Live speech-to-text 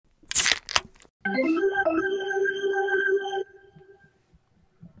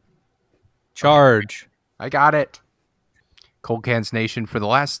Charge. I got it. Cold Cans Nation, for the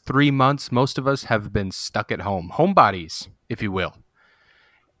last 3 months, most of us have been stuck at home. Homebodies, if you will.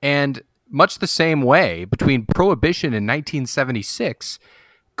 And much the same way, between Prohibition in 1976,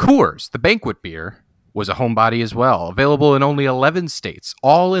 Coors, the banquet beer, was a homebody as well, available in only 11 states,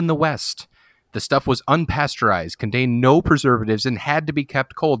 all in the West. The stuff was unpasteurized, contained no preservatives, and had to be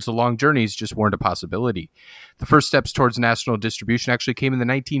kept cold, so long journeys just weren't a possibility. The first steps towards national distribution actually came in the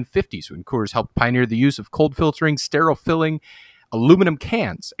 1950s when Coors helped pioneer the use of cold filtering, sterile filling, aluminum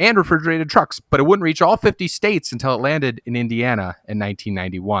cans, and refrigerated trucks, but it wouldn't reach all 50 states until it landed in Indiana in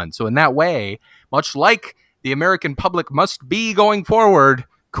 1991. So in that way, much like the American public must be going forward,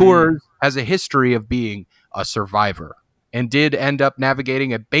 Coors has a history of being a survivor and did end up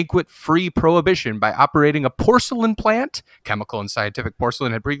navigating a banquet-free prohibition by operating a porcelain plant. Chemical and scientific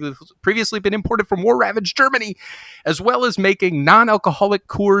porcelain had previously been imported from war-ravaged Germany, as well as making non-alcoholic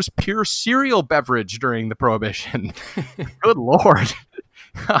Coors pure cereal beverage during the prohibition. Good Lord.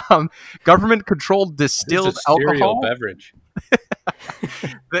 Government-controlled distilled alcohol beverage.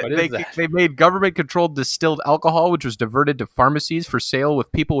 They made government-controlled distilled alcohol, which was diverted to pharmacies for sale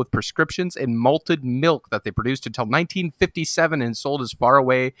with people with prescriptions, and malted milk that they produced until 1957 and sold as far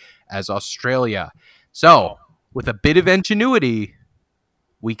away as Australia. So, with a bit of ingenuity,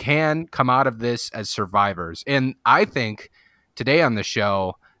 we can come out of this as survivors. And I think today on the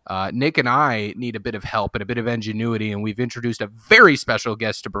show, Nick and I need a bit of help and a bit of ingenuity, and we've introduced a very special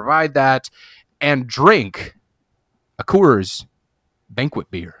guest to provide that and drink a Coors banquet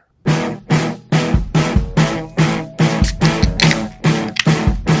beer.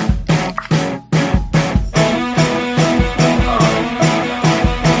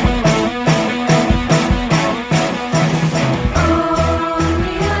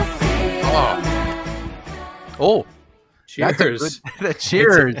 Oh, cheers.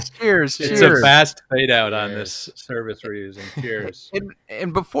 Cheers. It's a fast fade out on this service we're using. Cheers.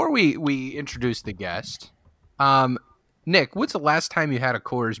 And before we introduce the guest, Nick, what's the last time you had a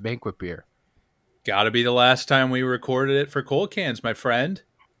Coors banquet beer? Got to be the last time we recorded it for Cold Cans, my friend.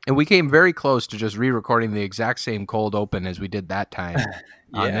 And we came very close to just re-recording the exact same cold open as we did that time.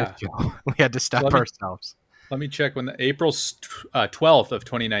 On this show. We had to stop ourselves. Let me check when April 12th of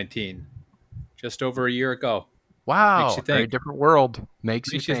 2019. Just over a year ago. Wow. Makes you think. Very different world.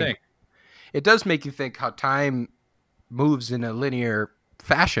 Makes you think. It does make you think how time moves in a linear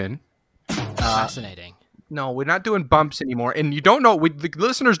fashion. Fascinating. No, we're not doing bumps anymore. And you don't know, the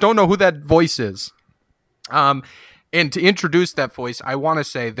listeners don't know who that voice is. And to introduce that voice, I want to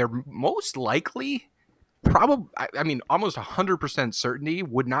say they're most likely, almost 100% certainty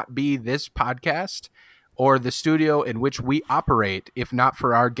would not be this podcast or the studio in which we operate if not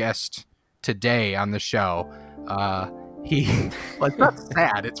for our guest today on the show. It's not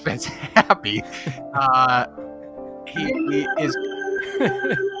sad, it's happy. He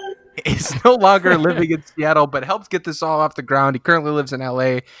is no longer living in Seattle, but helps get this all off the ground. He currently lives in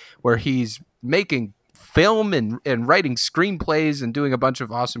LA, where he's making film and writing screenplays and doing a bunch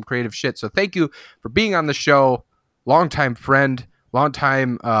of awesome creative shit. So thank you for being on the show. Longtime friend,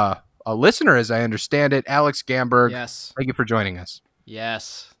 longtime a listener, as I understand it, Alex Gamberg. Yes. Thank you for joining us.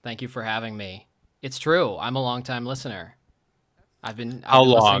 Yes. Thank you for having me. It's true. I'm a longtime listener. I've been How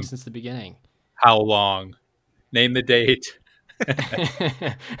long? listening since the beginning. How long? Name the date.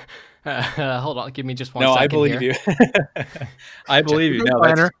 Hold on. Give me just one second. No, I believe you. I believe you. No,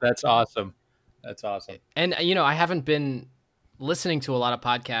 that's awesome. That's awesome. And, I haven't been listening to a lot of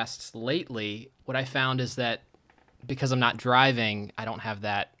podcasts lately. What I found is that because I'm not driving, I don't have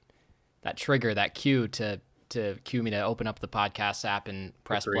that trigger, that cue to cue me to open up the podcast app and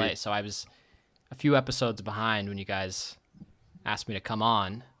press play. So I was a few episodes behind when you guys asked me to come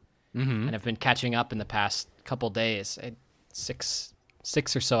on. Mm-hmm. And I've been catching up in the past couple days. I had six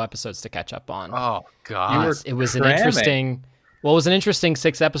or so episodes to catch up on. Oh God. It was an interesting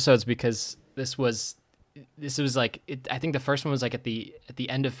 6 episodes because this was like I think the first one was like at the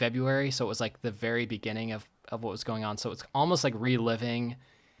end of February, so it was like the very beginning of what was going on. So it's almost like reliving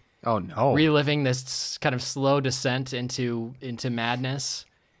this kind of slow descent into madness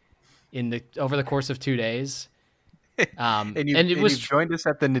over the course of 2 days. You joined us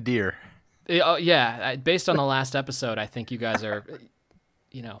at the Nadir. Based on the last episode, I think you guys are,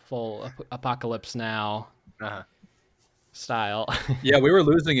 full Apocalypse Now style. Yeah, we were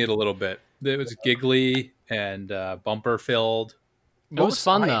losing it a little bit. It was giggly and bumper filled. It was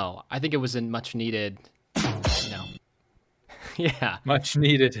fun though. I think it was much needed. Yeah, much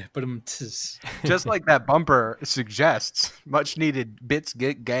needed. But just like that bumper suggests, much needed bits,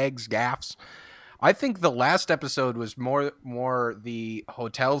 gags, gaffs. I think the last episode was more the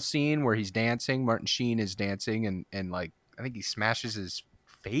hotel scene where he's dancing. Martin Sheen is dancing, and like I think he smashes his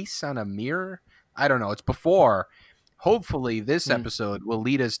face on a mirror. I don't know. It's before. Hopefully, this episode will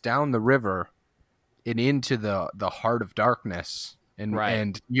lead us down the river and into the heart of darkness.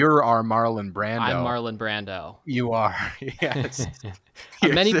 And you're our Marlon Brando. I'm Marlon Brando. You are. Yes.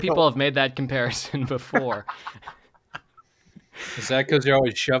 Many people have made that comparison before. Is that because you're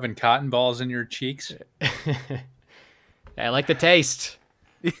always shoving cotton balls in your cheeks? I like the taste.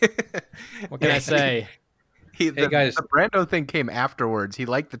 What can I say? Guys, the Brando thing came afterwards. He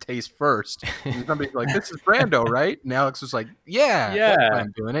liked the taste first. And somebody's like, "This is Brando, right?" And Alex was like, "Yeah, that's why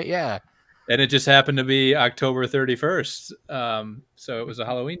I'm doing it. Yeah." And it just happened to be October 31st, so it was a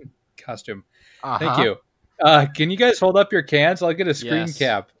Halloween costume. Thank you. Can you guys hold up your cans? I'll get a screen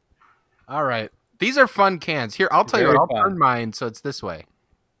cap. All right. These are fun cans. Here, I'll tell you what, I'll turn mine so it's this way.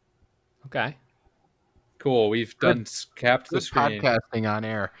 Okay. Cool. We've capped the screen. Podcasting on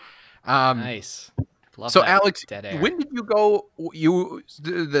air. Nice. Love so, that. Alex, Dead air. when did you go?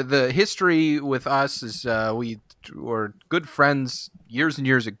 The history with us is we were good friends years and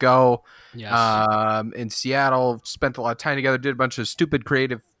years ago. Yes. In Seattle, spent a lot of time together, did a bunch of stupid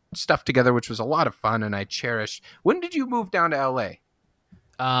creative stuff together, which was a lot of fun, and I cherished. When did you move down to LA?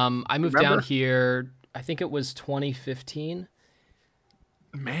 I moved down here, I think it was 2015.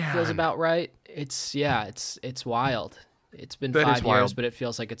 Man. Feels about right. It's wild. It's been 5 years, but it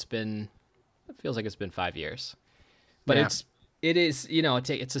feels like it's been 5 years. But it is,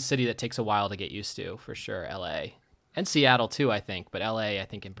 it's a city that takes a while to get used to, for sure, LA. And Seattle too, I think, but LA, I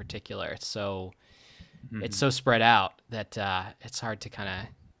think in particular, it's so spread out that it's hard to kind of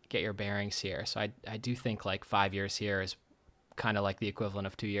get your bearings here. So I do think like 5 years here is kind of like the equivalent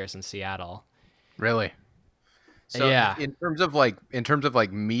of 2 years in Seattle. Really? So yeah. In terms of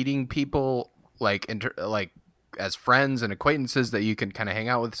like meeting people, like as friends and acquaintances that you can kind of hang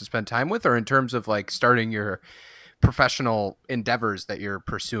out with to spend time with, or in terms of like starting your professional endeavors that you're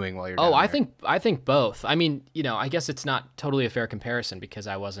pursuing while you're down there? I think both. I mean, I guess it's not totally a fair comparison because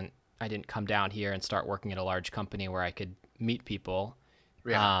I didn't come down here and start working at a large company where I could meet people.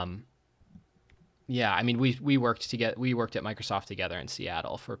 Yeah. Yeah, I mean, we worked together. We worked at Microsoft together in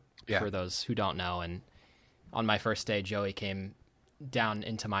Seattle for those who don't know. And on my first day, Joey came down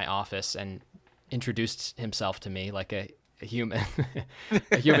into my office and introduced himself to me like a human,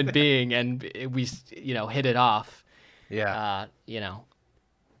 a human being, and we hit it off. Yeah.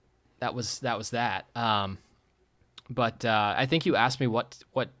 That was that. But I think you asked me what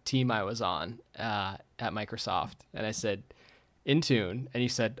team I was on at Microsoft, and I said Intune, and you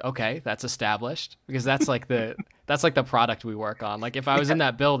said, okay, that's established, because that's like the product we work on. Like if I was in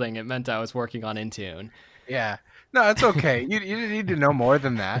that building, it meant I was working on Intune. Yeah. No, it's okay. You didn't need to know more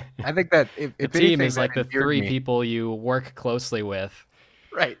than that. I think that if the team is like the three people you work closely with.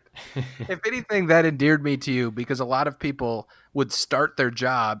 Right. If anything, that endeared me to you, because a lot of people would start their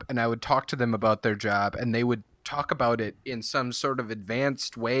job and I would talk to them about their job, and they would talk about it in some sort of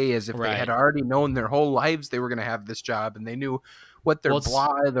advanced way, as if they had already known their whole lives they were going to have this job, and they knew what their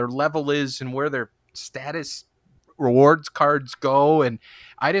their level is and where their status rewards cards go. And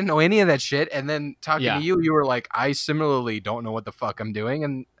I didn't know any of that shit. And then talking to you, you were like, I similarly don't know what the fuck I'm doing.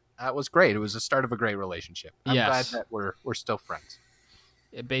 And that was great. It was the start of a great relationship. I'm glad that we're still friends.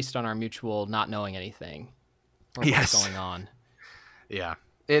 Based on our mutual not knowing anything or what's going on. Yeah.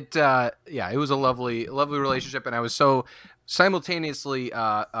 It was a lovely relationship, and I was so simultaneously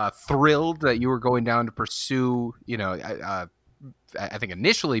thrilled that you were going down to pursue, I think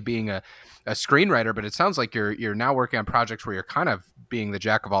initially being a screenwriter, but it sounds like you're now working on projects where you're kind of being the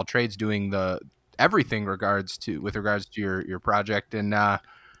jack of all trades, doing the everything with regards to your project, and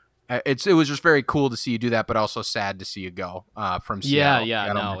it was just very cool to see you do that, but also sad to see you go from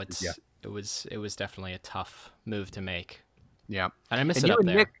Seattle. It was definitely a tough move to make. Yeah, and I miss it up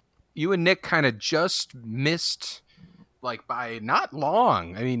there. You and Nick kind of just missed, like, by not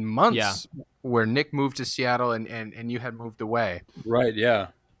long. I mean, months. Where Nick moved to Seattle and you had moved away. Right. Yeah,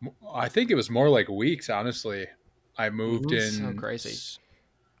 I think it was more like weeks. Honestly, I moved in. So crazy.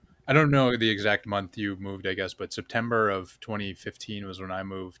 I don't know the exact month you moved, I guess, but September of 2015 was when I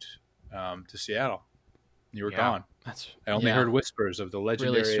moved to Seattle. You were gone. I only heard whispers of the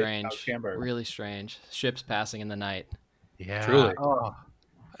legendary Alex Camber. Really strange. Ships passing in the night. Yeah. Truly. Oh,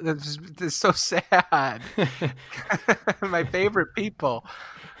 that's so sad. My favorite people.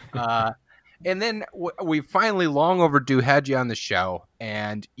 And then we finally, long overdue, had you on the show,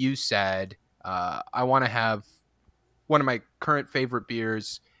 and you said, I want to have one of my current favorite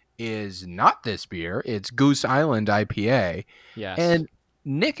beers is not this beer. It's Goose Island IPA. Yes. And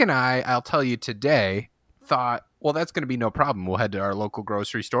Nick and I'll tell you today, thought, well, that's going to be no problem. We'll head to our local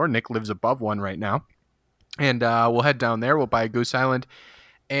grocery store. Nick lives above one right now. And we'll head down there. We'll buy a Goose Island.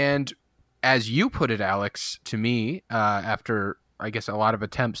 And as you put it, Alex, to me, after, I guess, a lot of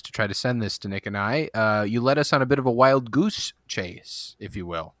attempts to try to send this to Nick and I, you led us on a bit of a wild goose chase, if you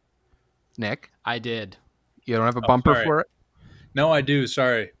will. Nick? I did. You don't have a bumper for it? No, I do.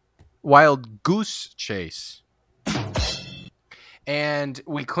 Sorry. Wild goose chase. And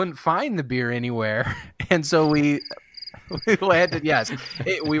we couldn't find the beer anywhere. And so we landed, yes.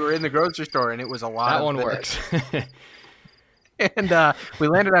 We were in the grocery store, and it was a lot that one works. And we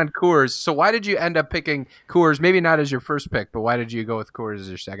landed on Coors. So why did you end up picking Coors? Maybe not as your first pick, but why did you go with Coors as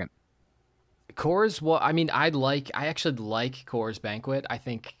your second? Coors, well, I mean, I actually like Coors Banquet. I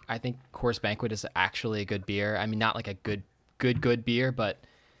think Coors Banquet is actually a good beer. I mean, not like a good beer, but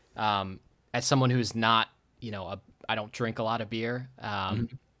as someone who's not, I don't drink a lot of beer.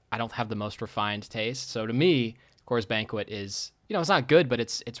 I don't have the most refined taste. So to me, Coors Banquet is, it's not good, but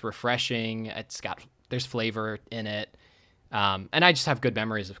it's refreshing. There's flavor in it. And I just have good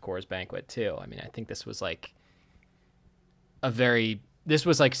memories of Coors Banquet too. I mean, I think this was like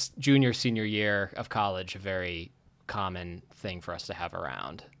junior, senior year of college, a very common thing for us to have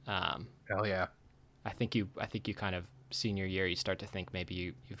around. Hell yeah. I think you kind of senior year, you start to think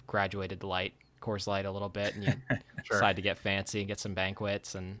maybe you've graduated Coors Light a little bit, and you Sure. decide to get fancy and get some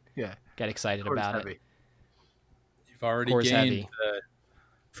banquets and get excited Coors about heavy. it. You've already Coors gained heavy. the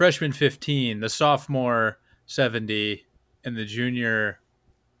freshman 15, the sophomore 70, and the junior.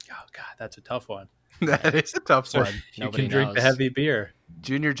 Oh God, that's a tough one. That is a tough one. You Nobody can drink knows. the heavy beer.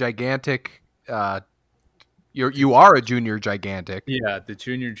 Junior gigantic. You are a junior gigantic. Yeah, the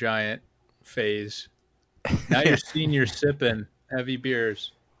junior giant phase. Now you're senior sipping heavy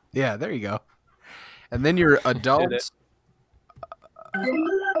beers. Yeah, there you go. And then you're adults.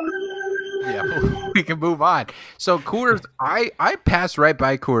 Yeah, we can move on. So Coors, I pass right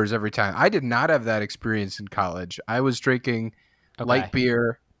by Coors every time. I did not have that experience in college. I was drinking light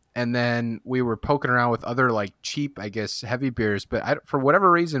beer, and then we were poking around with other like cheap, I guess, heavy beers. But for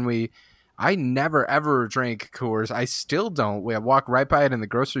whatever reason, I never ever drank Coors. I still don't. We walk right by it in the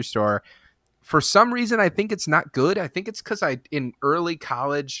grocery store. For some reason, I think it's not good. I think it's because in early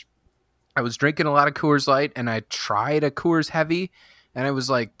college, I was drinking a lot of Coors Light, and I tried a Coors Heavy, and I was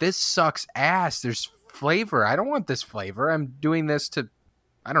like, this sucks ass. There's flavor. I don't want this flavor. I'm doing this to,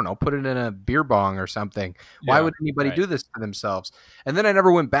 I don't know, put it in a beer bong or something. Why would anybody do this to themselves? And then I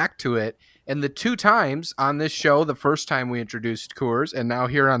never went back to it. And the two times on this show, the first time we introduced Coors, and now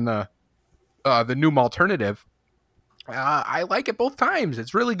here on the new alternative, I like it both times.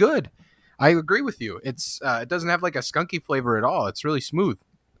 It's really good. I agree with you. It doesn't have like a skunky flavor at all. It's really smooth,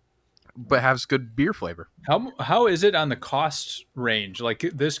 but has good beer flavor. How is it on the cost range? Like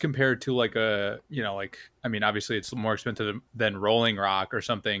this compared to like obviously it's more expensive than Rolling Rock or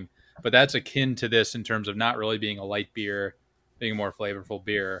something, but that's akin to this in terms of not really being a light beer, being a more flavorful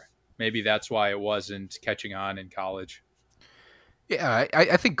beer. Maybe that's why it wasn't catching on in college. Yeah,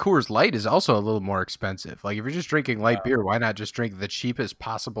 I think Coors Light is also a little more expensive. Like if you're just drinking light beer, why not just drink the cheapest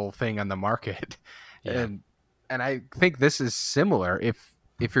possible thing on the market? Yeah. And I think this is similar.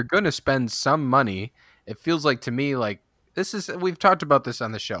 If you're going to spend some money, it feels like to me like we've talked about this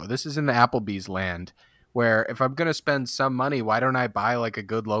on the show. This is in the Applebee's land where if I'm going to spend some money, why don't I buy like a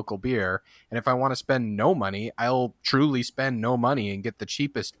good local beer? And if I want to spend no money, I'll truly spend no money and get the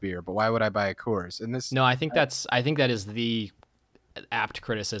cheapest beer. But why would I buy a Coors? And this No, I think that is the apt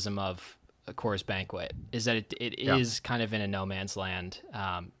criticism of a Coors Banquet is that it is kind of in a no man's land.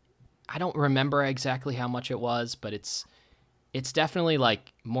 I don't remember exactly how much it was, but it's definitely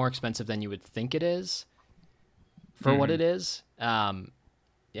like more expensive than you would think it is for what it is. And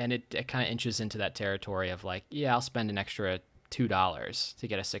it kind of inches into that territory of like, yeah, I'll spend an extra $2 to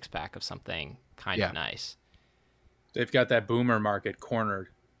get a 6-pack of something kind of nice. They've got that boomer market cornered.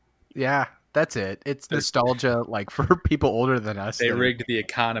 Yeah, that's it. It's nostalgia, like for people older than us. They rigged the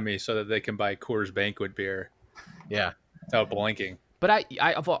economy so that they can buy Coors Banquet beer. Yeah, without blinking. But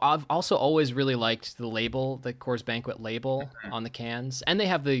I've also always really liked the label, the Coors Banquet label on the cans, and they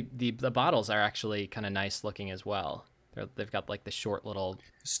have the bottles are actually kind of nice looking as well. They've got like the short little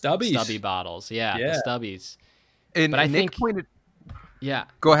stubby bottles, the stubbies. But I think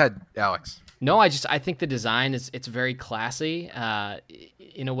Go ahead, Alex. No, I think the design it's very classy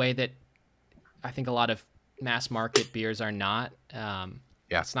in a way that I think a lot of mass market beers are not.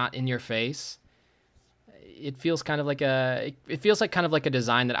 It's not in your face. It feels kind of like a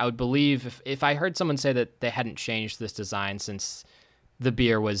design that I would believe if I heard someone say that they hadn't changed this design since the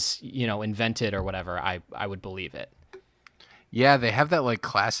beer was invented or whatever, I would believe it. Yeah, they have that like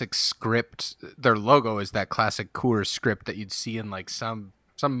classic script. Their logo is that classic Coors script that you'd see in like some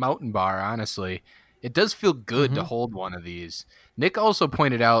mountain bar, honestly. It does feel good to hold one of these. Nick also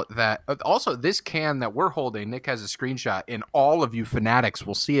pointed out that also this can that we're holding, Nick has a screenshot, and all of you fanatics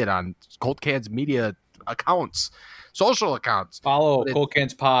will see it on Cold Cans media accounts, social accounts. Follow Cold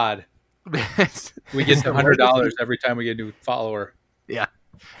Cans Pod. We get $100 every time we get a new follower. Yeah.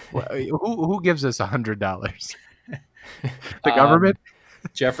 Who gives us $100? The government?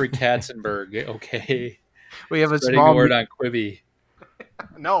 Jeffrey Katzenberg. Okay. We have a Spreading small the word on Quibi.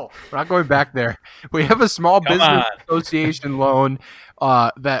 No, we're not going back there. We have a small business association loan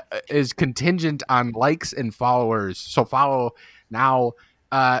that is contingent on likes and followers. So follow now.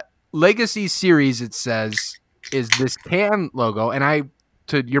 Legacy Series, it says, is this can logo. And I,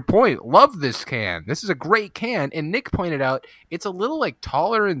 to your point, love this can. This is a great can. And Nick pointed out it's a little like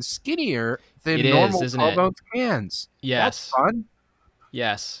taller and skinnier than normal 12-ounce cans. Yes. That's fun.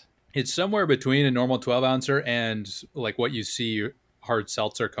 Yes. It's somewhere between a normal 12-ouncer and like what you see hard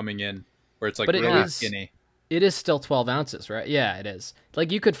seltzer coming in, where it's like really skinny. It is still 12 ounces, right? Yeah, it is.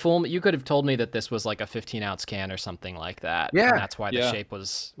 Like you could have told me that this was like a 15-ounce can or something like that. Yeah. And that's why the shape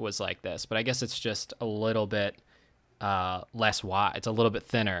was like this. But I guess it's just a little bit less wide. It's a little bit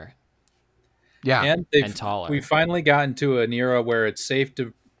thinner. Yeah. And taller. We finally got into an era where it's safe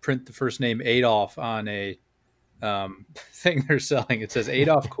to print the first name Adolf on a thing they're selling. It says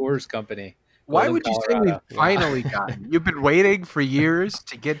Adolf Coors Company. Why would you say we've finally gotten? You've been waiting for years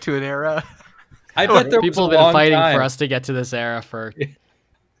to get to an era. I bet there people was have been fighting time for us to get to this era for. You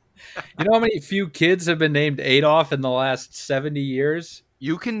know how many few kids have been named Adolf in the last 70 years?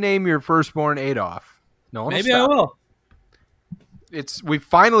 You can name your firstborn Adolf. No, maybe I will. We've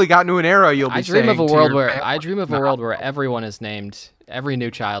finally gotten to an era. I dream of a world where everyone is named. Every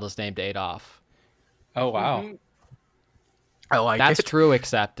new child is named Adolf. Oh wow! Mm-hmm. I like that's it. true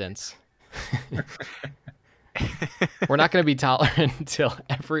acceptance. We're not going to be tolerant until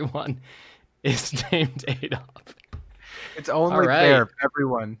everyone is named Adolf. It's only fair if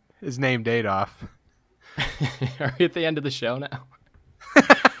everyone is named Adolf. Are we at the end of the show now?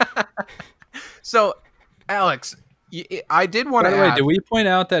 So, Alex, I did want to ask. Did we point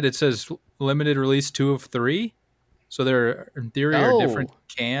out that it says limited release 2 of 3? So there, in theory, are different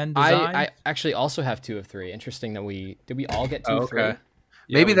can designs? I actually also have 2 of 3. Interesting that did we all get 2 of 3?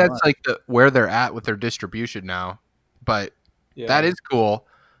 Yeah, maybe that's like where they're at with their distribution now. But that is cool.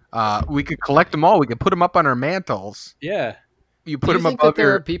 We could collect them all. We could put them up on our mantles. Yeah. You put them above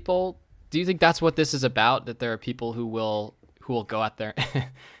your people. Do you think that's what this is about? That there are people who will go out there,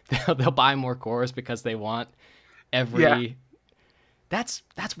 they'll buy more Coors because they want every. Yeah. That's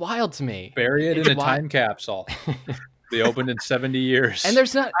wild to me. Bury it in a time capsule. They opened in 70 years. And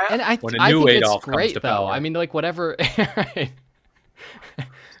there's not. And I think it's great though. I mean, like whatever. Right.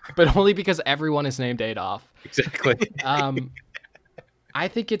 But only because everyone is named Adolf. Exactly. I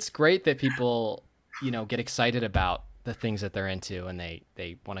think it's great that people, get excited about the things that they're into and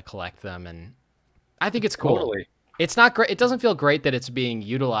they want to collect them, and I think it's cool. Totally. It's not great. It doesn't feel great that it's being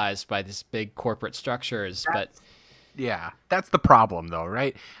utilized by these big corporate structures, but yeah, that's the problem though,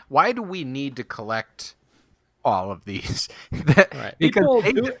 right? Why do we need to collect all of these? Right. Because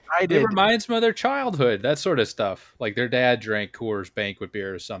it reminds them of their childhood, that sort of stuff. Like their dad drank Coors Banquet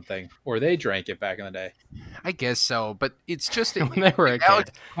beer or something, or they drank it back in the day. I guess so, but it's just when they were a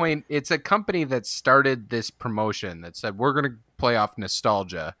kid. Point. It's a company that started this promotion that said we're going to play off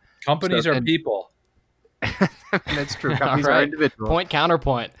nostalgia. Companies are people. That's true. Companies are individuals. Point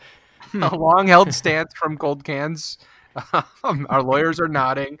counterpoint. A long-held stance from Cold Cans. Our lawyers are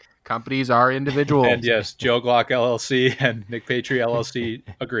nodding. Companies are individuals. And yes, Joe Glock LLC and Nick Patry LLC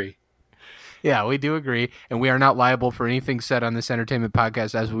agree. Yeah, we do agree. And we are not liable for anything said on this entertainment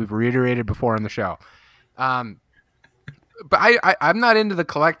podcast, as we've reiterated before on the show. But I'm not into the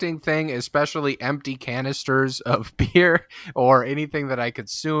collecting thing, especially empty canisters of beer or anything that I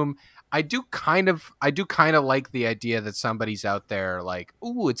consume. I do kind of like the idea that somebody's out there like,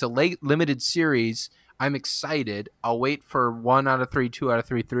 ooh, it's a limited series. I'm excited. I'll wait for 1 out of 3, 2 out of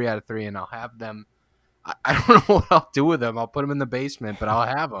 3, 3 out of 3, and I'll have them. I don't know what I'll do with them. I'll put them in the basement, but I'll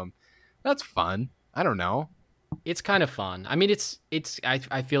have them. That's fun. I don't know. It's kind of fun. I mean,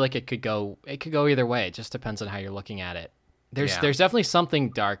 I feel like it could go either way. It just depends on how you're looking at it. There's definitely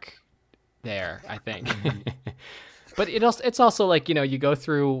something dark there, I think. But it's also like, you go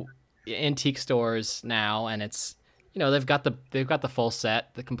through antique stores now, and it's, they've got the full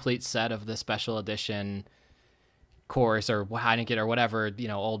set, the complete set of the special edition Coors or Heineken or whatever,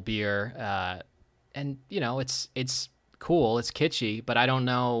 old beer. And it's cool, it's kitschy, but I don't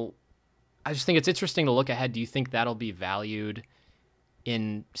know I just think it's interesting to look ahead. Do you think that'll be valued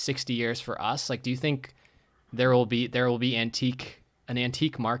in 60 years for us? Like, do you think there will be an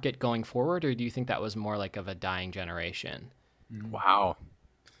antique market going forward, or do you think that was more like of a dying generation? Wow.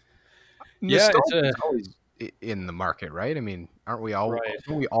 Yeah, Nostalgia is always in the market, right? I mean, aren't we all? Right.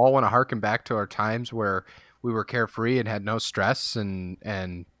 Don't we all want to harken back to our times where we were carefree and had no stress and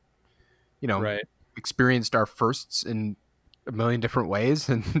right. experienced our firsts in a million different ways,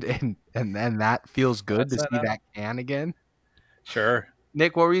 and then that feels good to see that can again. Sure.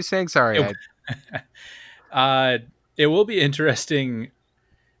 Nick, what were you saying? Sorry. It will be interesting.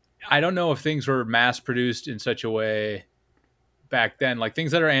 I don't know if things were mass produced in such a way back then. Like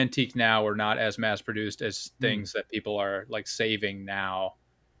things that are antique now are not as mass produced as things that people are like saving now.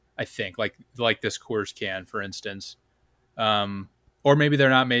 I think like this Coors can, for instance, or maybe they're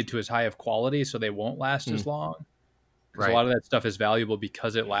not made to as high of quality, so they won't last as long. Because a lot of that stuff is valuable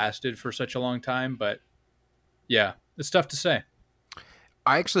because it lasted for such a long time. But yeah, it's tough to say.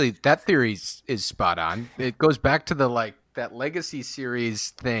 That theory is spot on. It goes back to that Legacy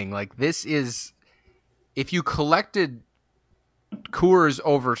series thing. Like this is, if you collected Coors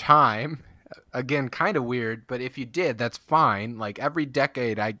over time, again, kind of weird, but if you did, that's fine. Like every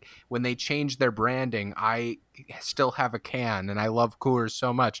decade, when they change their branding, I still have a can, and I love Coors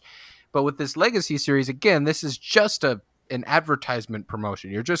so much. But with this Legacy series, again, this is just an advertisement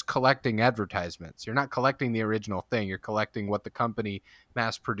promotion. You're just collecting advertisements. You're not collecting the original thing. You're collecting what the company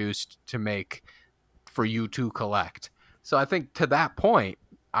mass produced to make for you to collect. So I think to that point,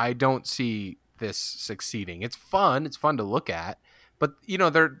 I don't see this succeeding. It's fun. It's fun to look at, but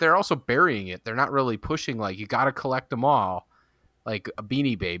they're also burying it. They're not really pushing like you got to collect them all, like a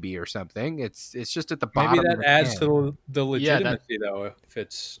Beanie Baby or something. It's just at the bottom. Maybe that adds to the legitimacy, though. If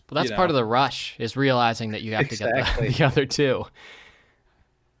it's that's part of the rush is realizing that you have to get the other two.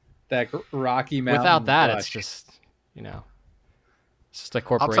 That Rocky Mountain. Without that, rush. it's just it's just a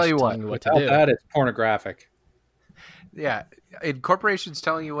corporation I'll tell you telling you what to do. Without that, it's pornographic. Yeah, and corporations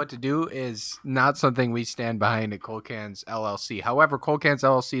telling you what to do is not something we stand behind at Cold Cans LLC. However, Cold Cans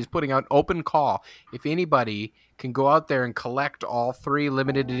LLC is putting out an open call. If anybody can go out there and collect all 3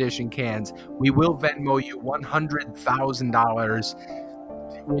 limited edition cans, we will Venmo you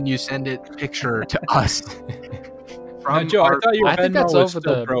 $100,000 when you send a picture to us. Joe, I thought your I think Venmo that's was over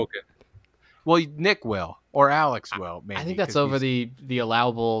still the broken. Well, Nick will, or Alex will. Maybe, I think that's over the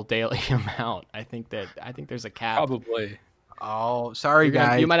allowable daily amount. I think there's a cap. Probably. Oh, sorry,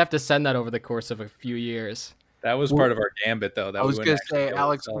 guys. You might have to send that over the course of a few years. That was part of our gambit, though. I was going to say,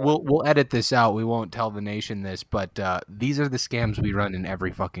 Alex, we'll edit this out. We won't tell the nation this, but these are the scams we run in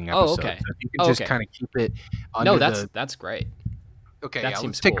every fucking episode. Oh, okay. So if you can just kind of keep it under that's great. Okay, that seems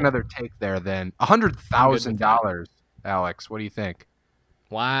let's take cool. another take there then. $100,000, Alex. What do you think?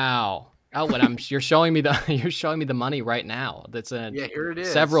 Wow. Oh, but you're showing me the money right now. That's here it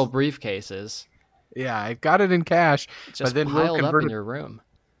is. Several briefcases. Yeah, I've got it in cash. Just but then piled up in your room.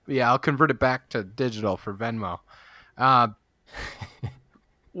 Yeah, I'll convert it back to digital for Venmo.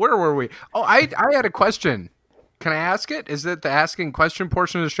 Where were we? Oh, I had a question. Can I ask it? Is it the asking question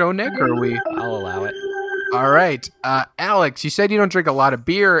portion of the show, Nick, or are we? I'll allow it. All right. Alex, you said you don't drink a lot of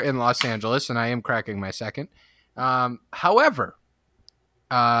beer in Los Angeles, and I am cracking my second. However,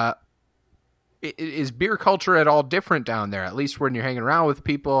 is beer culture at all different down there? At least when you're hanging around with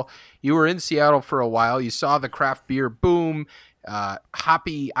people. You were in Seattle for a while. You saw the craft beer boom.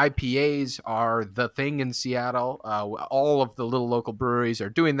 Hoppy IPAs are the thing in Seattle. All of the little local breweries are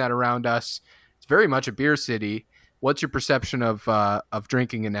doing that around us. It's very much a beer city. What's your perception of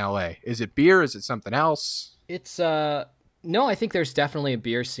drinking in LA? Is it beer? Is it something else? It's no, I think there's definitely a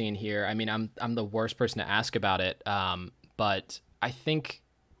beer scene here. I mean, I'm the worst person to ask about it. But I think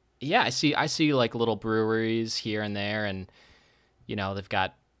I see like little breweries here and there, and they've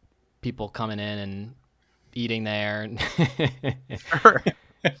got people coming in and eating there. They've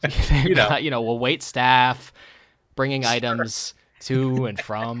got, wait staff bringing items to and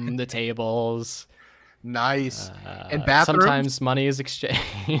from the tables. Nice. And bathrooms? Sometimes money is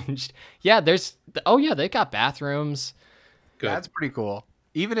exchanged. Yeah, they've got bathrooms. Good. That's pretty cool.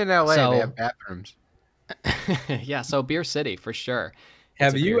 Even in LA, they have bathrooms. Yeah, so beer city for sure.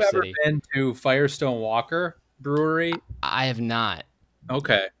 Have you ever been to Firestone Walker Brewery? I have not.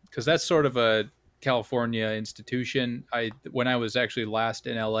 Okay, because that's sort of a California institution. When I was actually last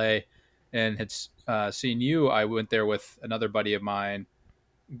in LA and had seen you, I went there with another buddy of mine.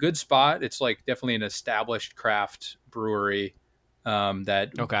 Good spot. It's like definitely an established craft brewery that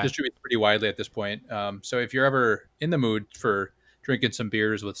distributes pretty widely at this point. So if you're ever in the mood for drinking some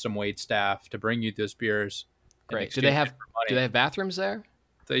beers with some wait staff to bring you those beers, great. Do they have bathrooms there?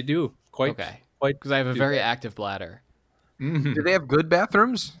 They do, quite Okay. quite Because I have a do very that. active bladder. Mhm. Do they have good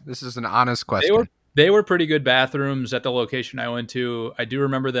bathrooms? This is an honest question. They were pretty good bathrooms at the location I went to. I do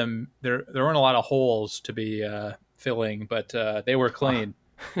remember them. There weren't a lot of holes to be filling, but they were clean.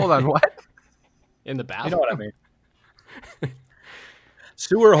 Hold on, what? In the You bathroom? know what I mean?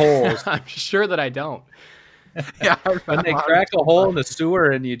 Sewer holes. I'm sure that I don't. Yeah, When they crack a hole in the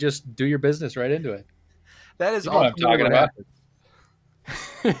sewer and you just do your business right into it. That is You know what I'm talking about.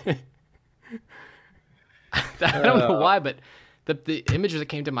 I don't know why, but the image that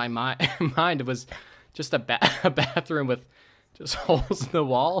came to my mind was just a bathroom with just holes in the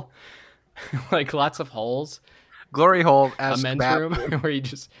wall, like lots of holes. Glory hole A as men's room where you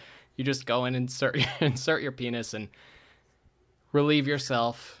just go in and insert your penis and relieve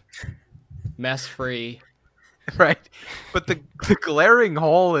yourself, mess free. right? But the glaring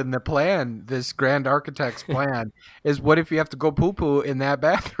hole in the plan, this grand architect's plan, is what if you have to go poo poo in that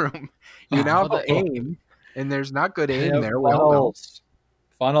bathroom? You now have Well, to aim, and there's not good They aim have there. We all know.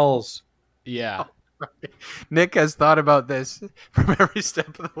 Funnels. Yeah. Nick has thought about this from every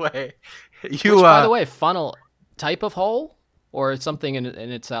step of the way. Which, You, by the way, funnel type of hole or something in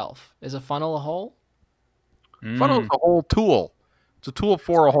itself? Is a funnel a hole? funnel's a whole tool. It's a tool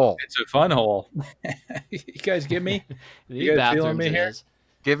for a hole. It's a fun hole. You guys get me? These You guys feeling bathrooms me it here? is.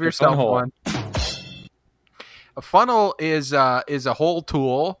 Give fun yourself hole. one. A funnel is a hole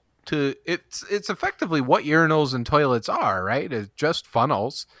tool. It's effectively what urinals and toilets are, right? It's just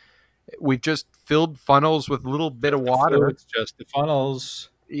funnels. We've just filled funnels with a little bit of water. It's just the funnels.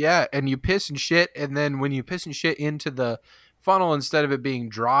 Yeah, and you piss and shit, and then when you piss and shit into the funnel, instead of it being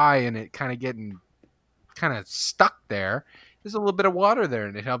dry and it kind of getting kind of stuck there, there's a little bit of water there,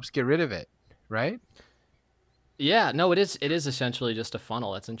 and it helps get rid of it, right? Yeah, no, it is essentially just a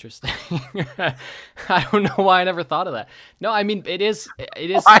funnel. That's interesting. I don't know why I never thought of that. No, I mean it is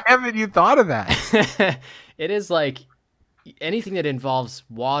Why haven't you thought of that? it is like anything that involves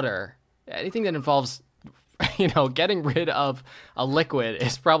water, anything that involves getting rid of a liquid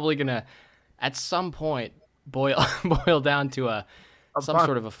is probably gonna at some point boil down to some funnel.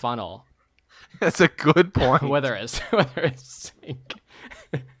 sort of a funnel, That's a good point. whether it's sink,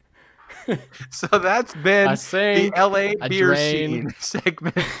 So that's been a sink, the LA a beer drain. scene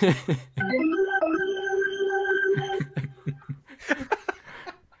segment.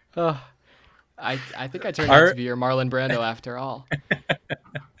 I think I turned out to be your Marlon Brando after all.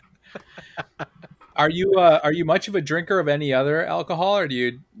 Are you much of a drinker of any other alcohol, or do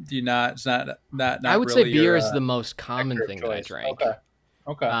you not? It's not I would really say beer your, is the most common nectar of thing that I choice. drank.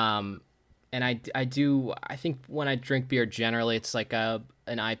 Okay. And I think when I drink beer generally it's like an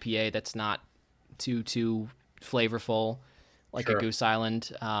IPA that's not too flavorful, like Sure. a Goose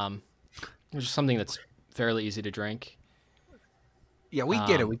Island, which is something that's fairly easy to drink. Yeah, we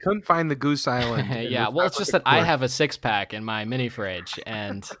get it. We couldn't find the Goose Island. Yeah, well, it's just that I have a 6-pack in my mini fridge,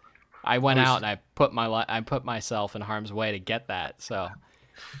 and I went out and I put myself in harm's way to get that. So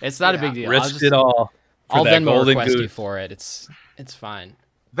it's not a big deal. Risked it all. For I'll that Venmo golden request you goose. for it. It's fine.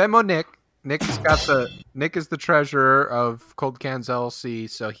 Venmo Nick. Nick is the treasurer of Cold Cans LLC,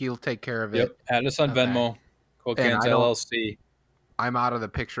 so he'll take care of it. Yep. Add us on Okay. Venmo. Cold And Cans I don't- LLC. I'm out of the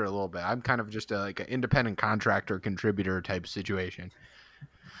picture a little bit. I'm kind of just like an independent contractor contributor type situation.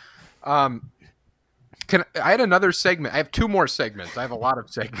 I had another segment. I have 2 more segments. I have a lot of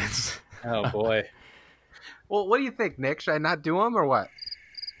segments. Oh boy. Well, what do you think, Nick? Should I not do them or what?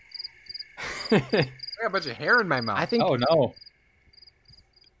 I got a bunch of hair in my mouth. I think Oh no.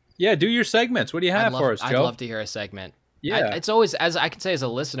 Yeah, do your segments. What do you have for us, I'd Joe? love to hear a segment. Yeah. It's always, as I can say as a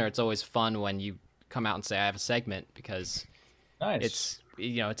listener, it's always fun when you come out and say I have a segment because Nice.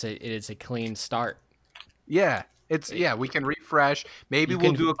 it is a clean start. Yeah, we can refresh. Maybe You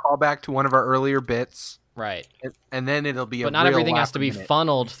we'll can- do a callback to one of our earlier bits, Right. and then it'll be. But not everything has to be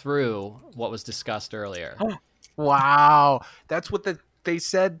funneled through what was discussed earlier. Wow, that's what they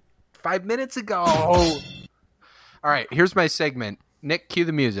said 5 minutes ago. All right, here's my segment. Nick, cue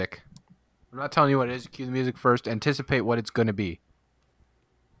the music. I'm not telling you what it is. Cue the music first. Anticipate what it's going to be.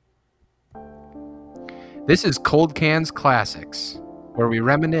 This is Cold Cans Classics, where we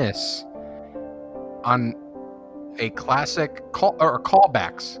reminisce on a classic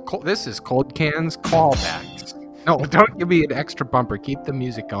callbacks. This is Cold Cans Callbacks. No, don't give me an extra bumper. Keep the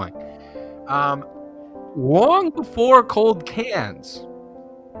music going. Long before Cold Cans,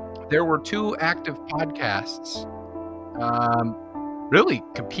 there were 2 active podcasts really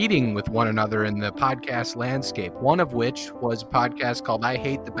competing with one another in the podcast landscape. One of which was a podcast called I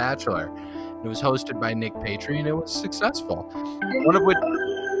Hate the Bachelor. It was hosted by Nick Patry, and it was successful. One of which...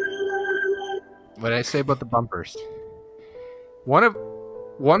 What did I say about the bumpers? One of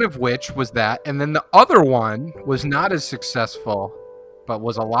One of which was that, and then the other one was not as successful, but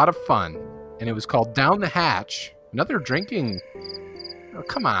was a lot of fun, and it was called Down the Hatch. Another drinking. Oh,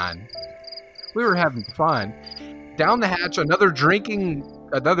 come on, we were having fun. Down the Hatch, another drinking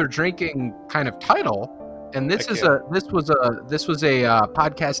kind of title. And this was a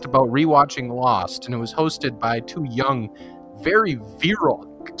podcast about rewatching Lost, and it was hosted by two young, very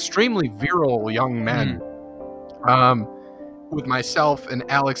virile, extremely virile young men, with myself and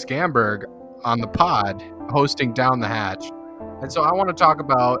Alex Gamberg on the pod hosting Down the Hatch. And so I want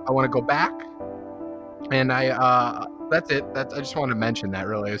to go back, and that's it. I just wanted to mention that.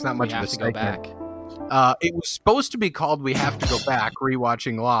 Really, it's not much of a segment. Go back. It was supposed to be called "We Have to Go Back,"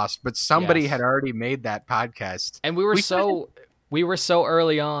 rewatching Lost, but somebody had already made that podcast, and we were so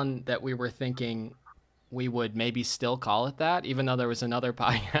early on that we were thinking we would maybe still call it that, even though there was another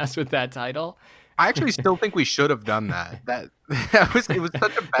podcast with that title. I actually still think we should have done that. It was such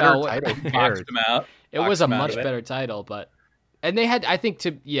a better title. Boxed them out. It was a much better title, and they had, I think,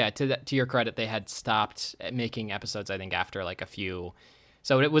 to your credit, they had stopped making episodes. I think after like a few.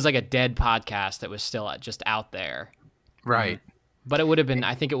 So it was like a dead podcast that was still just out there. Right. But it would have been,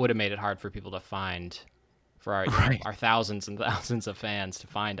 I think it would have made it hard for people to find, for our thousands and thousands of fans to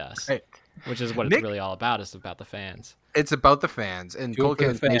find us, which is what it's really all about. It's about the fans. It's about the fans. And Cold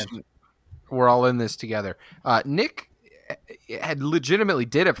Cans Nation, we're all in this together. Nick had legitimately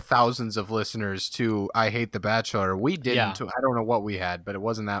did have thousands of listeners to I Hate the Bachelor. We didn't. Yeah. I don't know what we had, but it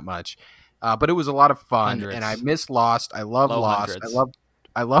wasn't that much. But it was a lot of fun. Hundreds. And I miss Lost. I love Lost. Hundreds.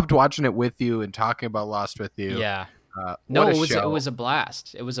 I loved watching it with you and talking about Lost with you. Yeah. It was a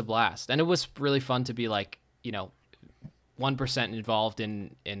blast. It was a blast. And it was really fun to be like, 1% involved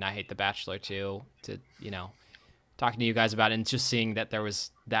in I Hate the Bachelor too, to, talking to you guys about it and just seeing that that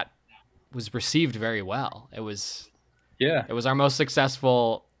was received very well. It was our most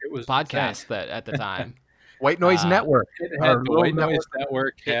successful podcast at the time. White Noise Network. The White Noise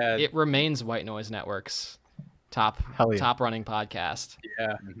Network had... It remains White Noise Network's top running podcast.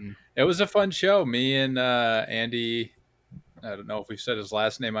 Yeah. Mm-hmm. It was a fun show. Me and Andy, I don't know if we've said his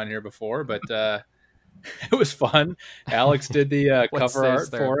last name on here before, but it was fun. Alex did the cover art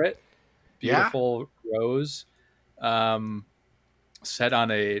for it. Beautiful rose. Set on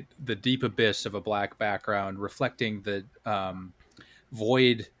the deep abyss of a black background, reflecting the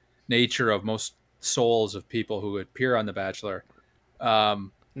void nature of most souls of people who appear on The Bachelor.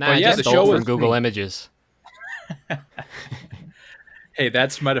 The show was from Google Images. Hey,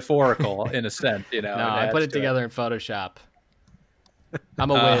 that's metaphorical in a sense, No, I put it together in Photoshop.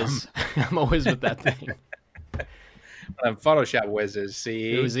 I'm a whiz. I'm a whiz with that thing. Photoshop whizzes,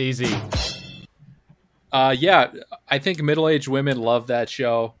 see? It was easy. I think middle-aged women love that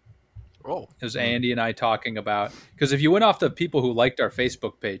show. Oh, it was Andy and I talking about, because if you went off the people who liked our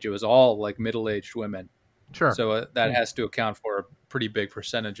Facebook page, it was all like middle-aged women. Sure. So that has to account for a pretty big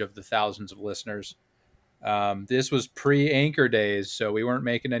percentage of the thousands of listeners. This was pre-Anchor days, so we weren't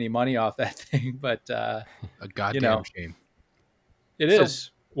making any money off that thing. But a goddamn shame. It is.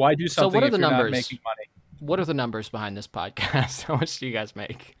 Why do something what are if the you're numbers? Not making money? What are the numbers behind this podcast? How much do you guys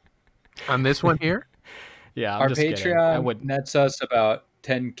make on this one here? Yeah, our Patreon nets us about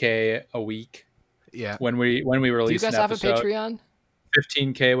 $10K a week. Yeah, when we release. Do you guys have a Patreon?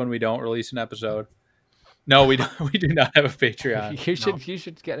 $15K when we don't release an episode. No, we don't. We do not have a Patreon. You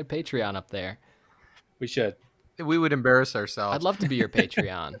should get a Patreon up there. We should. We would embarrass ourselves. I'd love to be your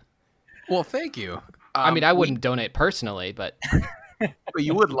Patreon. Well, thank you. I mean, I wouldn't donate personally, but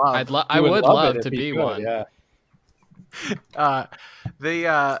you would love. I would love to be one. Yeah.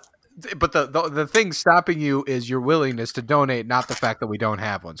 But the thing stopping you is your willingness to donate, not the fact that we don't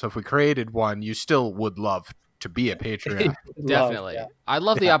have one. So if we created one, you still would love to be a Patreon. Definitely. I'd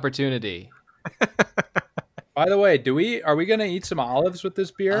love the opportunity. By the way, are we going to eat some olives with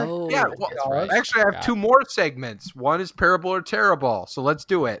this beer? Oh, yeah. Well, right. Actually, I have two more segments. One is Parable or Terrible. So let's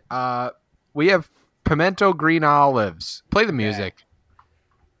do it. We have pimento green olives. Play the music.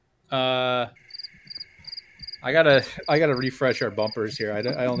 I gotta refresh our bumpers here.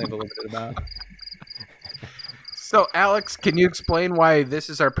 I only have a limited amount. So, Alex, can you explain why this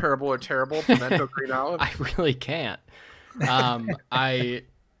is our Parable or Terrible pimento green olives? I really can't. I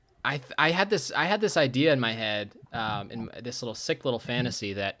had this idea in my head, in this sick little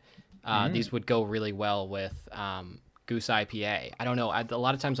fantasy that these would go really well with Goose IPA. I don't know. A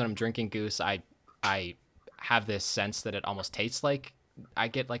lot of times when I'm drinking Goose, I have this sense that it almost tastes like I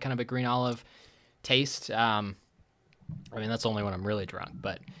get like kind of a green olive taste. I mean, that's only when I'm really drunk,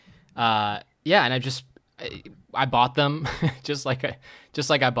 but and I bought them just like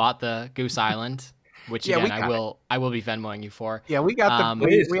I bought the Goose Island which Yeah, again I will be Venmoing you for. Yeah, we got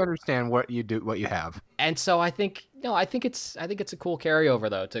Please. we understand what you do, what you have. And so I think it's a cool carryover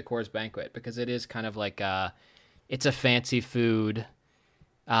though to Coors Banquet because it is kind of like it's a fancy food,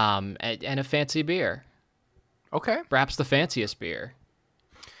 and a fancy beer, Okay. perhaps the fanciest beer.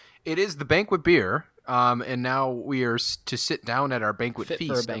 It is the banquet beer, and now we are to sit down at our banquet Fit for a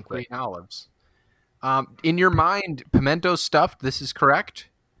feast of banquet. green olives. In your mind, pimento stuffed, this is correct?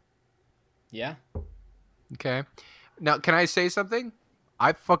 Yeah. Okay. Now, can I say something?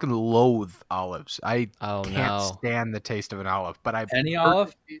 I fucking loathe olives. I Oh, can't no. stand the taste of an olive, but I've Any heard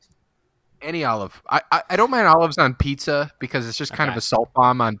olive? Any olive. I don't mind olives on pizza because it's just kind of Okay. a salt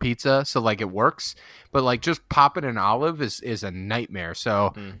bomb on pizza, so like it works. But like just popping an olive is a nightmare.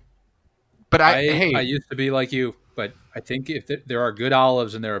 So, but I hey, used to be like you, but I think if there are good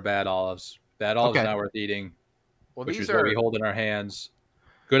olives and there are bad olives. Bad olives Okay. not worth eating, well which these is what we hold in our hands.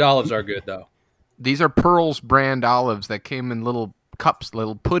 Good olives are good though. these are Pearl's brand olives that came in little cups,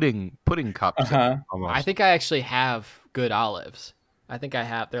 little pudding cups. Uh-huh. Almost. I think I actually have good olives. I think I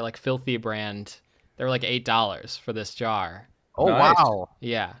have. They're like Filthy brand. They're like $8 for this jar. Oh Nice. wow!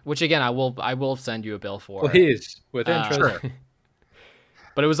 Yeah, which again I will send you a bill for. Please, with Uh, interest.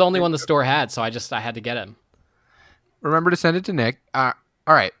 But it was only one the store had, so I had to get him. Remember to send it to Nick. All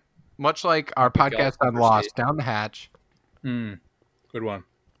right. Much like our Think podcast I'll on Lost, appreciate. down the hatch. Good one.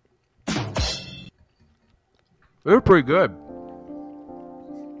 They were pretty good.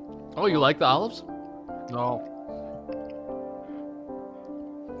 Oh, you like the olives? No.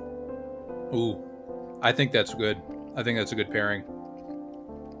 Ooh, I think that's good. I think that's a good pairing.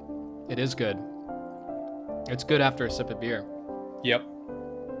 It is good. It's good after a sip of beer. Yep.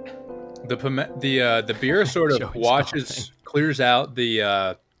 The beer sort of Joey's washes, coughing. clears out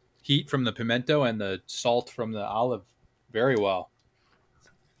the heat from the pimento and the salt from the olive very well.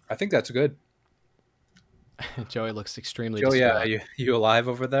 I think that's good. Joey looks extremely Joe, distraught. yeah, you alive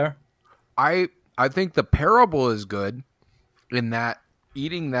over there? I think the parable is good in that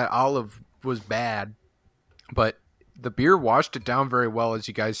eating that olive was bad, but the beer washed it down very well, as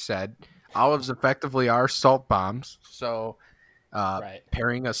you guys said. Olives effectively are salt bombs, so Right.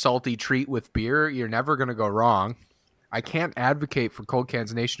 pairing a salty treat with beer, you're never going to go wrong. I can't advocate for Cold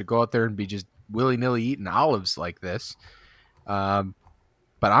Cans Nation to go out there and be just willy-nilly eating olives like this.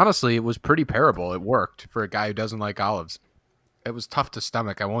 But honestly, it was pretty pairable. It worked for a guy who doesn't like olives. It was tough to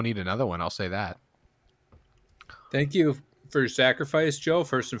stomach. I won't eat another one, I'll say that. Thank you for your sacrifice, Joe,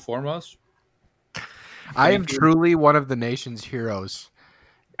 first and foremost. I am Thank you. truly one of the nation's heroes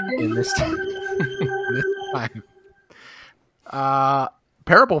in this this time.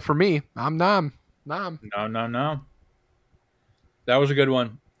 Parable for me. I'm nom. No. That was a good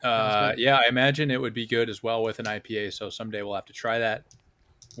one. was good. Yeah, I imagine it would be good as well with an IPA. So someday we'll have to try that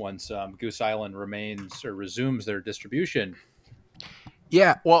once Goose Island resumes their distribution.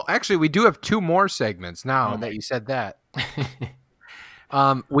 Yeah, well, actually, we do have two more segments now that you said that.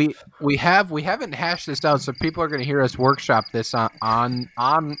 We haven't hashed this out, so people are going to hear us workshop this on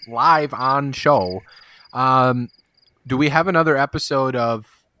live on show. Do we have another episode of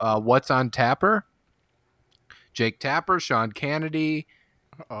What's on Tapper? Jake Tapper, Sean Kennedy,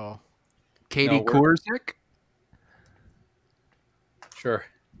 Oh, Katie No, we're- Kurzik. Sure.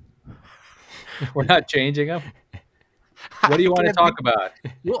 We're not changing them. What do you want to talk about?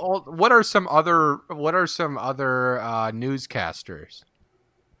 Well, what are some other newscasters?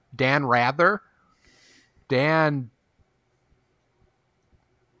 Dan Rather, Can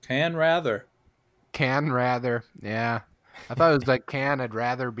rather. Can Rather. Yeah, I thought it was like I'd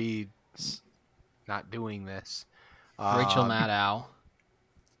rather be not doing this. Rachel Maddow.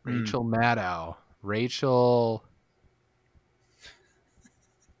 Rachel Maddow. Rachel.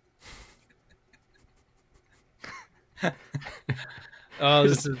 Oh,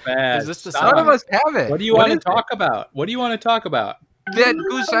 this is bad. Is this the Stop. None of us have it. What do you want to is it? talk about? What do you want to talk about? That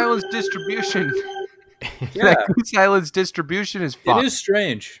Goose Island's distribution. Yeah, That Goose Island's distribution is it fucked. is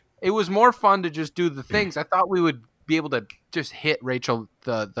strange. It was more fun to just do the things. I thought we would be able to just hit Rachel.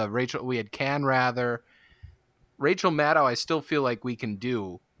 The Rachel we had Can Rather. Rachel Maddow, I still feel like we can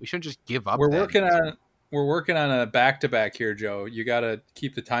do. We shouldn't just give up. We're that. working on a back-to-back here, Joe. You got to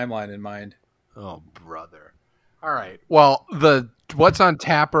keep the timeline in mind. Oh, brother. All right. Well, the What's on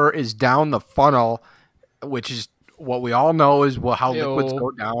Tapper is down the funnel, which is what we all know is how liquids Ew.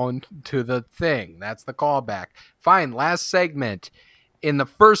 go down to the thing. That's the callback. Fine. Last segment. In the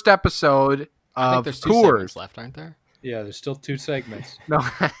first episode I think of there's two Coors. segments left, aren't there? Yeah, there's still 2 segments. No,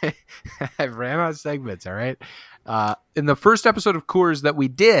 I ran out of segments. All right. In the first episode of Coors that we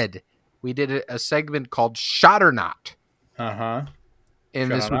did a segment called Shot or Not. Uh-huh. and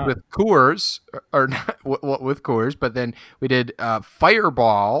Shout this out was out. with Coors, or not with Coors, but then we did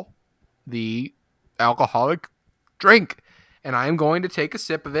Fireball, the alcoholic drink, and I am going to take a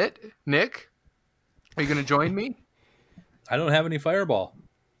sip of it. Nick, are you going to join me? I don't have any Fireball.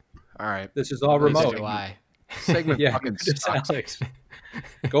 All right. This is all Neither remote. do I. Segment Yeah, fucking just sucks. Alex.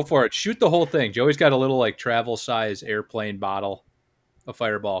 Go for it. Shoot the whole thing. Joey's got a little like travel size airplane bottle of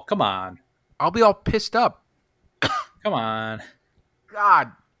Fireball. Come on. I'll be all pissed up. Come on.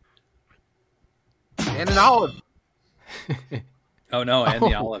 God. And an olive. Oh no, and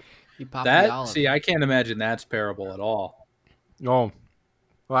the Oh. olive. You popped the That olive. see, I can't imagine that's parable at all. No.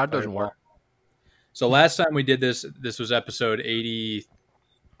 Well, that doesn't Fireball. work. So last time we did this was episode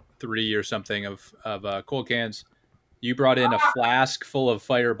 83 or something of Cold Cans. You brought in a flask full of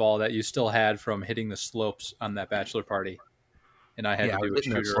Fireball that you still had from hitting the slopes on that bachelor party, and I had Yeah, to I do was a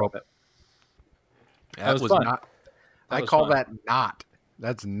hitting that shooter slope. of it. That was fun. not. That I was call fun. that not.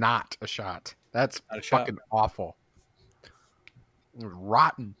 That's not a shot. That's Not a shot. fucking awful. It was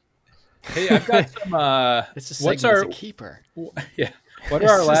rotten. Hey, I've got some. This is what's segment's our a keeper. yeah? What are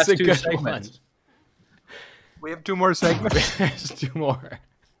our This is last a two good segments? We have 2 more segments. There's 2 more.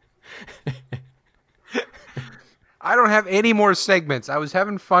 I don't have any more segments. I was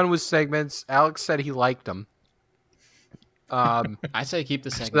having fun with segments. Alex said he liked them. I say keep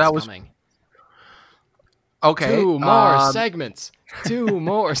the segments that was- coming. Okay. 2 more segments. 2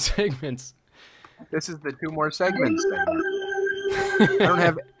 more segments. This is the 2 more segments segment.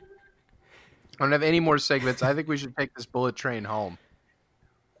 I don't have any more segments. I think we should take this bullet train home.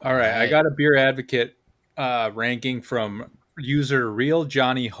 All right, I Okay. got a beer advocate ranking from user Real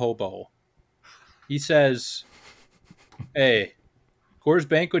Johnny Hobo. He says, "Hey, Coors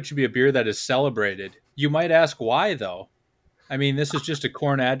Banquet should be a beer that is celebrated. You might ask why, though. I mean, this is just a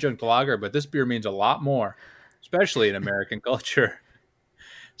corn adjunct lager, but this beer means a lot more, especially in American culture.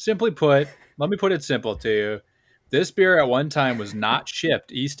 Simply put, let me put it simple to you. This beer at one time was not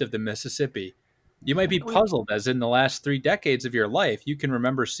shipped east of the Mississippi. You might be puzzled, as in the last 3 decades of your life, you can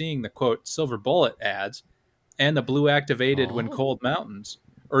remember seeing the, quote, silver bullet ads and the blue activated when Oh. cold mountains,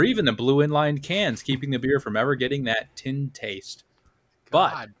 or even the blue inlined cans, keeping the beer from ever getting that tin taste. But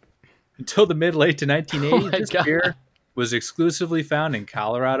God. until the mid-late to 1980s, Oh my this God. beer was exclusively found in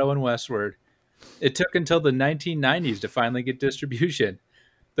Colorado and westward. It took until the 1990s to finally get distribution.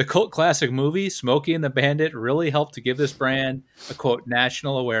 The cult classic movie, Smokey and the Bandit, really helped to give this brand a, quote,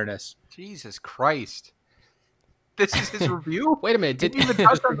 national awareness. Jesus Christ. This is his review? Wait a minute. Didn't even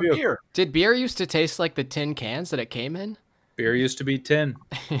touch on the review. beer. Did beer used to taste like the tin cans that it came in? Beer used to be tin.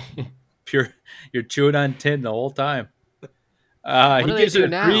 Pure, you're chewing on tin the whole time. What He do they gives do it a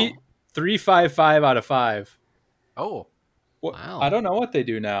now? 3.55 out of 5. Oh. Wow. I don't know what they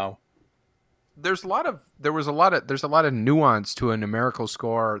do now. There's a lot of nuance to a numerical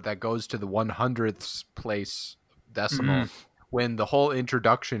score that goes to the 100th place decimal when the whole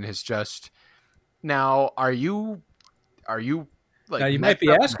introduction is just now are you like Now, you might be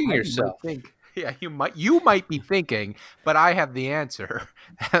messed up asking in the head? yourself. You might be thinking, but I have the answer.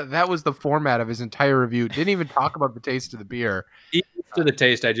 That was the format of his entire review. Didn't even talk about the taste of the beer. He to the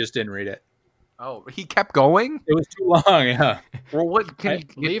taste, I just didn't read it. Oh, he kept going? It was too long, yeah. Well, what can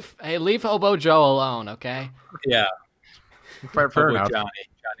you Leave Hobo Joe alone, okay? Yeah. fair Hobo enough.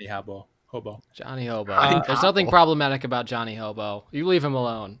 Johnny Hobo. Johnny Hobo. Johnny There's nothing problematic about Johnny Hobo. You leave him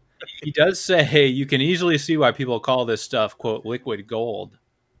alone. He does say you can easily see why people call this stuff, quote, liquid gold.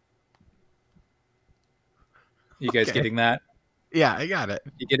 You guys Okay. getting that? Yeah, I got it.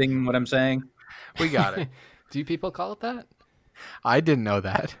 You getting what I'm saying? We got it. Do people call it that? I didn't know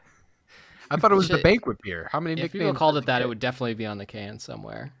that. I thought it was the Shit. banquet beer. How many If people nicknames called does it that, get? it would definitely be on the can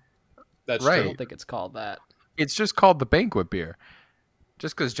somewhere. That's Right. I true. don't think it's called that. It's just called the banquet beer.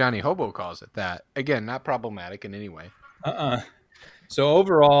 Just because Johnny Hobo calls it that. Again, not problematic in any way. So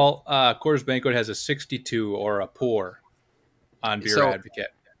overall, Coors Banquet has a 62 or a pour on Beer So- Advocate.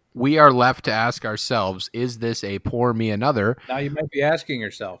 We are left to ask ourselves, is this a pour me another? Now you might be asking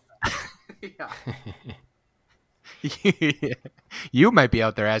yourself, You might be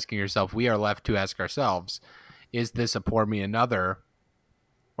out there asking yourself, we are left to ask ourselves, is this a pour me another?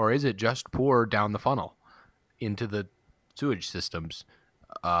 Or is it just pour down the funnel into the sewage systems?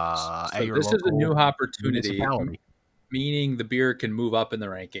 so at your this is a local new opportunity, municipality? meaning the beer can move up in the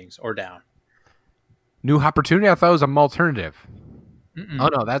rankings or down. New opportunity? I thought it was an alternative. Mm-mm. Oh,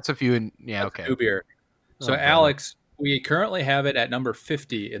 no, that's a few. Yeah, That's a okay. new beer. So Oh, damn it. Alex, we currently have it at number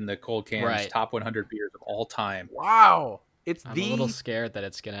 50 in the Cold Cans Right. top 100 beers of all time. Wow. It's I'm the a little scared that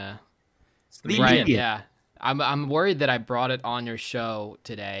it's gonna. the Right? median. Yeah. I'm worried that I brought it on your show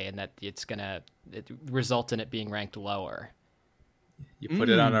today and that it's gonna result in it being ranked lower. You put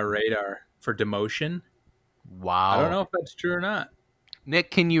it on our radar for demotion. Wow. I don't know if that's true or not.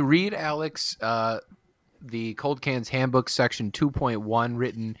 Nick, can you read Alex the Cold Cans Handbook section 2.1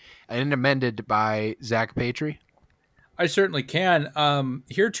 written and amended by Zach Patry? I certainly can.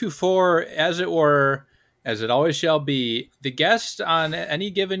 Heretofore, as it were, as it always shall be, the guest on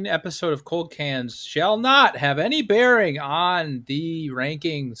any given episode of Cold Cans shall not have any bearing on the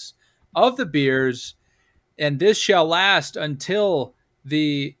rankings of the beers, and this shall last until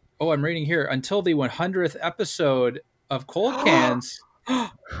the I'm reading here, until the 100th episode of Cold Cans.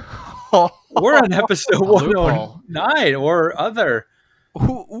 We're on episode 109 or other.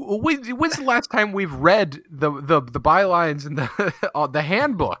 When's the last time we've read the bylines in the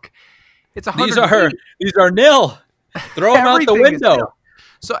handbook? It's 100. These are nil. Throw them out the window.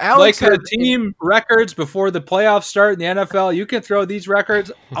 So Alex, like the team records before the playoffs start in the NFL, you can throw these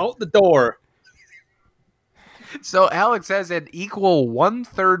records out the door. So Alex has an equal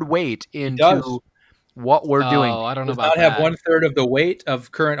 1/3 weight into what we're doing. I don't know about that. Have 1/3 of the weight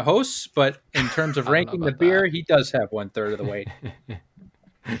of current hosts, but in terms of ranking the beer, he does have 1/3 of the weight.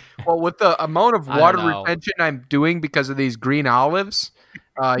 Well, with the amount of water retention I'm doing because of these green olives,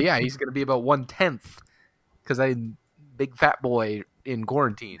 he's going to be about 1/10 because I'm big fat boy in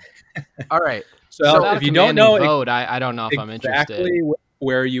quarantine. All right. So if you don't know, vote, I don't know if I'm interested. Exactly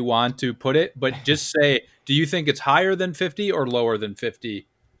where you want to put it, but just say, do you think it's higher than 50 or lower than 50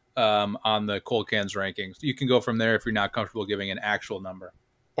 on the Cold Cans rankings? You can go from there if you're not comfortable giving an actual number.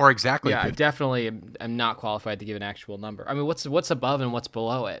 Or exactly. Yeah, 50. I definitely am not qualified to give an actual number. I mean, what's above and what's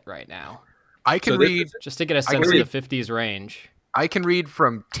below it right now? I can read just to get a sense of the 50s range. I can read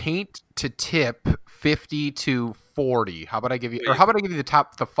from taint to tip 50 to 40. How about I give you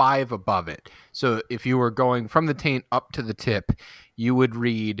the 5 above it? So if you were going from the taint up to the tip, you would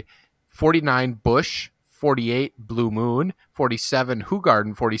read 49 Bush, 48 Blue Moon, 47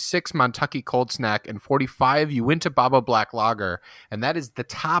 Hoegaarden, 46 Montucky Cold Snack, and 45 Uinta Baba Black Lager. And that is the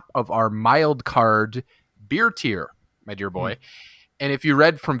top of our mild card beer tier, my dear boy. And if you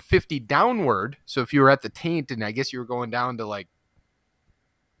read from 50 downward, so if you were at the taint and I guess you were going down to like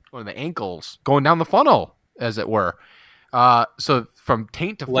one of the ankles, going down the funnel, as it were. So from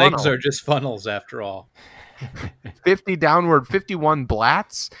taint to funnel. Legs are just funnels after all. 50 downward, 51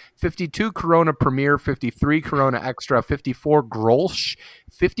 Blatz, 52 Corona Premier, 53 Corona Extra, 54 Grolsch,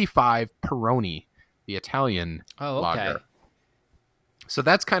 55 Peroni, the Italian lager. So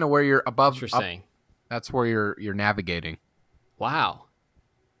that's kind of where you're above. Interesting. That's where you're navigating. Wow.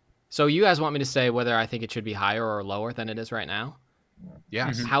 So you guys want me to say whether I think it should be higher or lower than it is right now?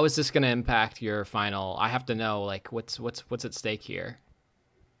 Yes. Mm-hmm. How is this going to impact your final? I have to know, like, what's at stake here.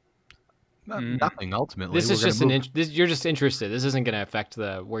 Nothing ultimately. This is just you're just interested. This isn't going to affect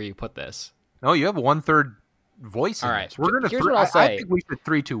where you put this. No, you have 1/3 voice. All right. We're going to. Here's what I'll say. I think we should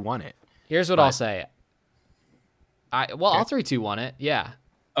 3-2-1 it. Here's what I'll say. I'll 3-2-1 it. Yeah.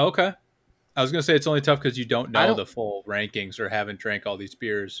 Okay. I was going to say it's only tough because you don't know the full rankings or haven't drank all these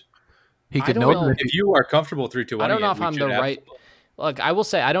beers. He could know if you are comfortable 3-2-1. I don't know if I'm the right. Look, I will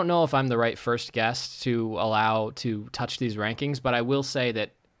say I don't know if I'm the right first guest to allow to touch these rankings, but I will say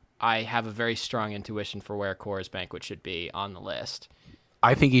that I have a very strong intuition for where Coors Banquet should be on the list.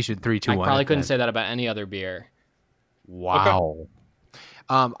 I think he should 3-2-1. I probably couldn't say that about any other beer. Wow.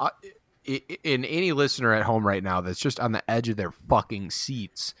 Okay. In any listener at home right now that's just on the edge of their fucking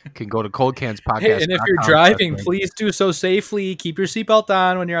seats can go to Cold Cans Podcast. Hey, and if you're driving, please do so safely. Keep your seatbelt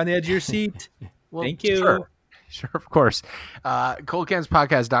on when you're on the edge of your seat. Well, thank you. Sure, of course.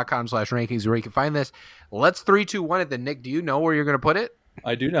 ColdCansPodcast.com/rankings where you can find this. Let's 3-2-1 it then. Nick, do you know where you're going to put it?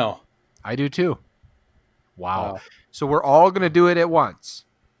 I do know. I do too. Wow. So we're all going to do it at once.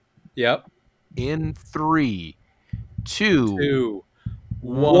 Yep. In 3, 2,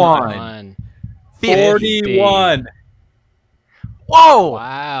 1. 41. Whoa.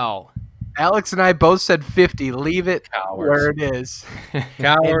 Wow. Alex and I both said 50. Leave it where it is.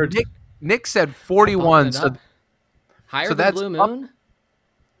 Coward. Nick said 41. So higher than Blue Moon?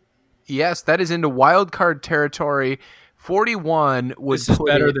 Yes, that is into wild card territory. 41 would This is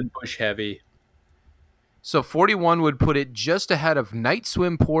better than Bush Heavy. So 41 would put it just ahead of Night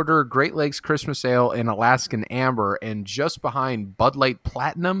Swim Porter, Great Lakes Christmas Ale, and Alaskan Amber, and just behind Bud Light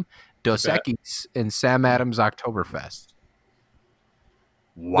Platinum, Dos Equis, and Sam Adams Oktoberfest.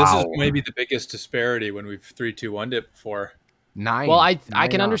 Wow. This is maybe the biggest disparity when we've 3-2-1'd it before. 9. Well, I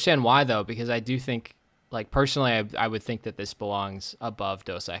can understand why, though, because I do think, like, personally, I would think that this belongs above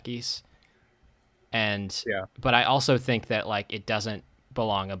Dos Equis. But I also think that, like, it doesn't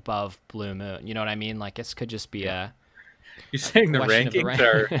belong above Blue Moon. You know what I mean? Like, this could just be a... You're saying the rankings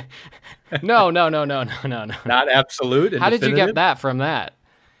are... No. Not absolute. And How did you definitive? get that from that?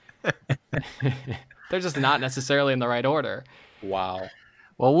 They're just not necessarily in the right order. Wow.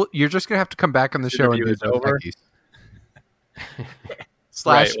 Well, you're just gonna have to come back on the This show and interview do is over?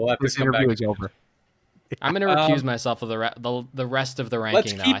 Slash, We'll have to this come interview back. is over. I'm going to recuse myself of the rest of the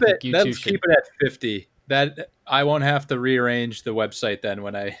ranking. Let's though. keep I think it. you two Let's should. keep it at 50. That I won't have to rearrange the website then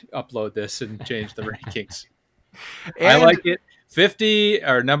when I upload this and change the rankings. I And like it. 50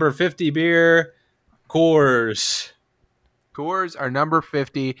 or number 50 beer, Coors. Coors are number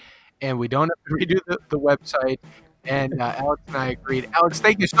 50, and we don't have to redo the website. And Alex and I agreed. Alex,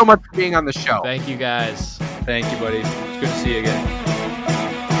 thank you so much for being on the show. Thank you guys. Thank you, buddy. It's good to see you again.